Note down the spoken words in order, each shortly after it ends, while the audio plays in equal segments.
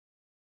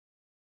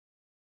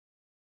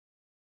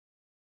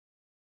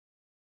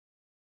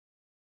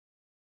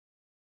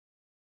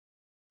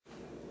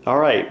All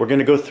right, we're going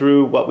to go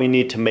through what we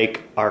need to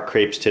make our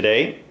crepes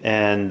today,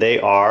 and they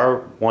are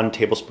 1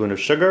 tablespoon of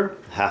sugar,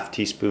 half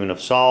teaspoon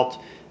of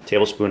salt,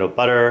 tablespoon of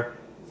butter,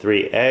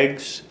 3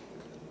 eggs,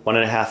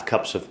 1.5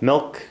 cups of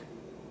milk,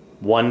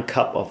 1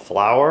 cup of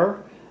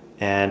flour,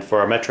 and for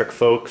our metric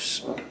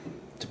folks,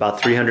 it's about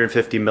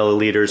 350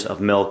 milliliters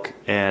of milk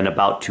and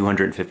about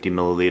 250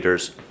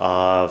 milliliters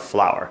of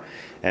flour.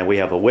 And we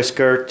have a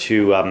whisker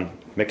to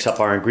mix up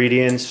our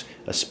ingredients,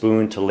 a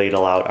spoon to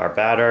ladle out our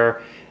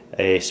batter,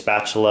 a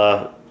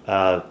spatula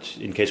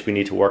in case we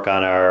need to work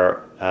on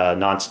our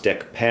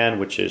non-stick pan,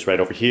 which is right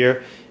over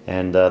here,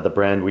 and the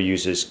brand we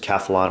use is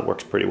Calphalon. It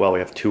works pretty well. We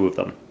have 2 of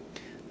them,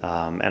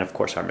 and of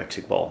course our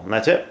mixing bowl, and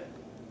that's it.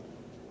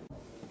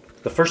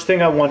 The first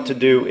thing I want to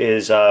do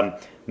is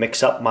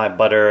mix up my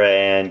butter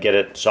and get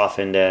it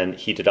softened and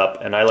heated up,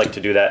 and I like to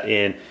do that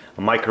in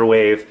a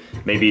microwave,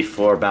 maybe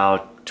for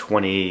about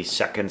 20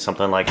 seconds,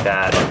 something like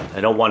that.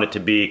 I don't want it to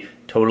be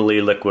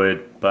totally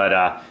liquid, but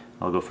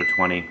I'll go for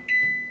 20.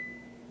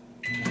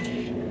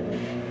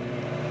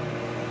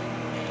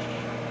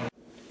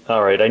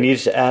 Alright, I need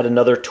to add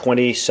another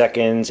 20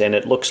 seconds and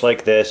it looks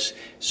like this,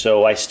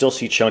 so I still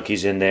see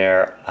chunkies in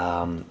there.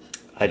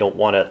 I don't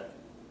want to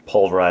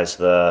pulverize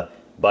the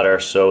butter,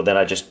 so then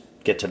I just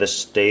get to this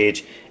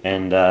stage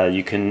and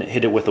you can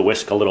hit it with a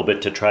whisk a little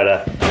bit to try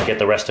to get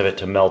the rest of it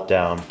to melt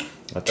down.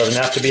 It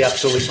doesn't have to be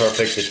absolutely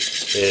perfect,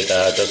 it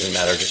doesn't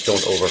matter, just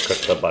don't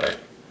overcook the butter.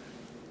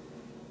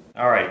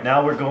 Alright,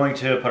 now we're going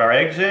to put our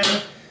eggs in,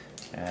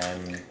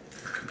 and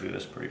do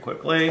this pretty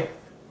quickly.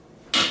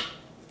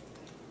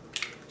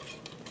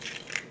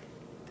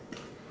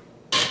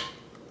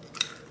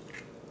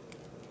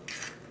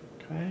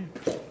 Okay,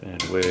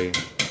 and we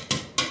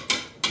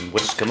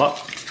whisk them up.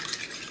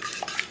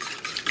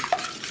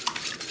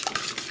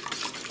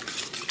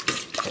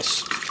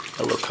 Nice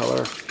yellow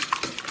color.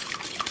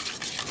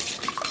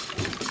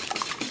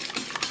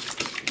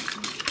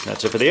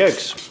 That's it for the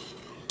eggs.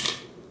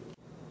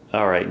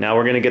 Alright, now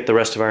we're going to get the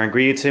rest of our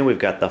ingredients in. We've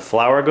got the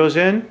flour goes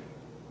in.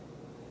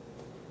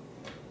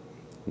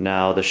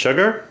 Now the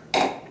sugar.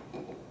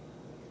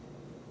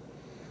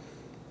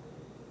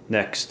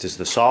 Next is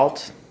the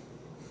salt.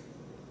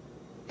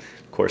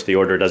 Of course the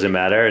order doesn't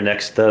matter.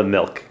 Next the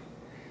milk.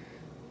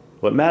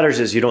 What matters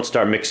is you don't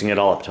start mixing it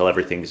all up till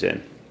everything's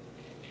in.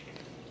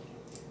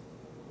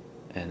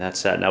 And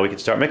that's that. Now we can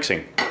start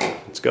mixing.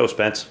 Let's go,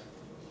 Spence.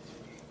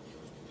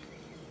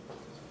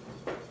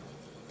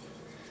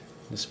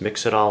 Just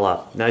mix it all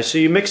up. Now so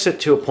you mix it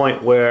to a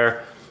point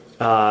where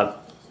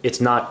it's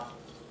not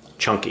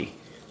chunky.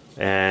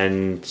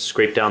 And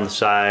scrape down the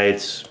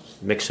sides,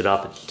 mix it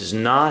up. It does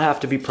not have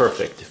to be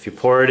perfect. If you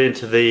pour it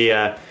into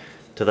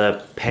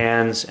the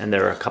pans and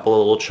there are a couple of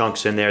little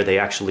chunks in there, they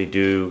actually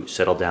do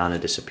settle down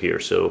and disappear.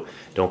 So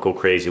don't go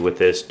crazy with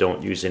this.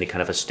 Don't use any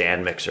kind of a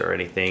stand mixer or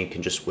anything. You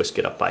can just whisk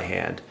it up by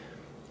hand.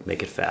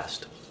 Make it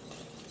fast.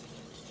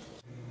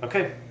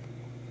 Okay,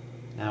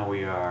 now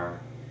we are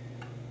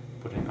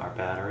putting our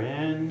batter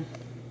in.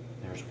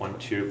 There's 1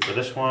 tube for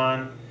this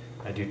one.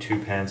 I do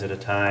 2 pans at a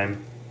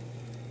time.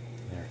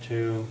 There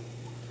 2.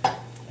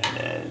 And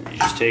then you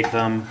just take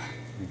them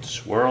and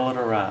swirl it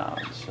around.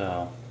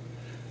 So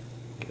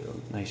get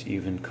a nice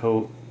even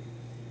coat,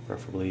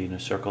 preferably in a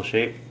circle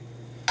shape.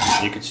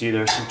 You can see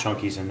there's some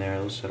chunkies in there.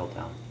 Those settle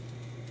down.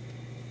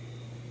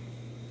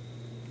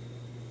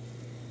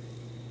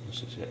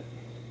 This is it.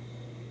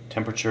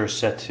 Temperature is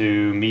set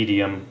to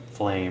medium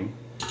flame.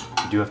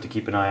 You do have to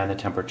keep an eye on the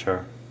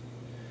temperature.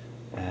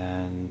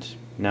 And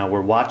now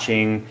we're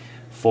watching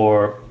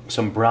for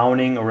some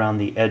browning around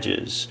the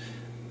edges.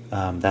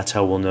 That's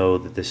how we'll know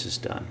that this is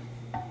done.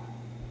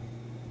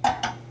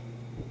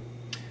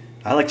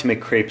 I like to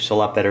make crepes a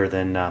lot better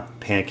than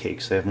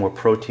pancakes. They have more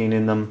protein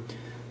in them.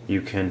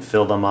 You can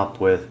fill them up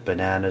with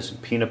bananas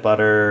and peanut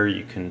butter.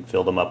 You can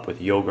fill them up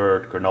with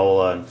yogurt,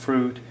 granola, and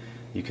fruit.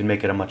 You can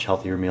make it a much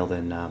healthier meal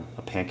than a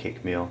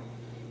pancake meal.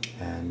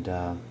 And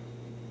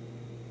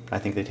I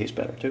think they taste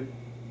better too.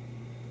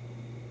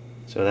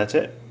 So that's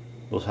it.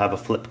 We'll have a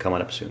flip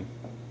coming up soon.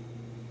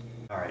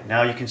 Alright,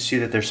 now you can see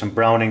that there's some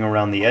browning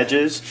around the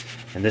edges,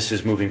 and this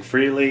is moving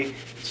freely.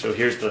 So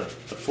here's the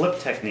flip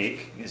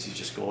technique, is you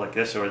just go like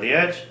this over the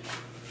edge,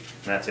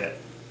 and that's it.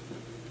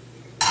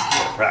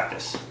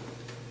 Practice.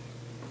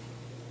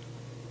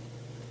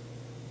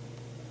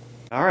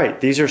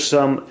 Alright, these are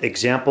some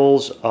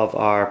examples of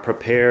our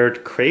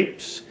prepared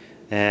crepes,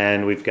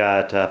 and we've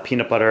got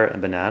peanut butter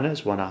and banana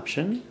is one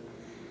option.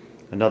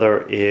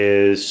 Another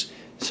is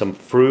some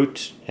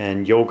fruit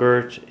and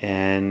yogurt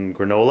and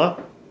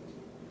granola.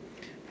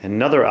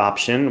 Another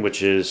option,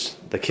 which is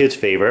the kids'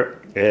 favorite,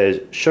 is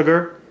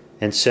sugar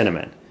and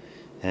cinnamon.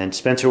 And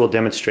Spencer will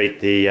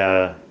demonstrate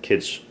the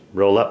kids'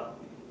 roll-up.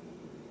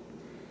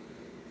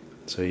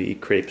 So you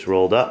eat crepes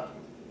rolled up.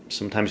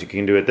 Sometimes you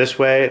can do it this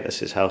way.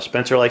 This is how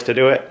Spencer likes to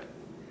do it.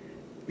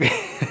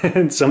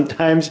 And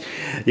sometimes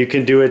you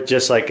can do it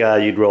just like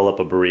you'd roll up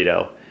a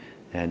burrito.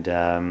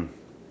 And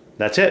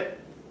that's it.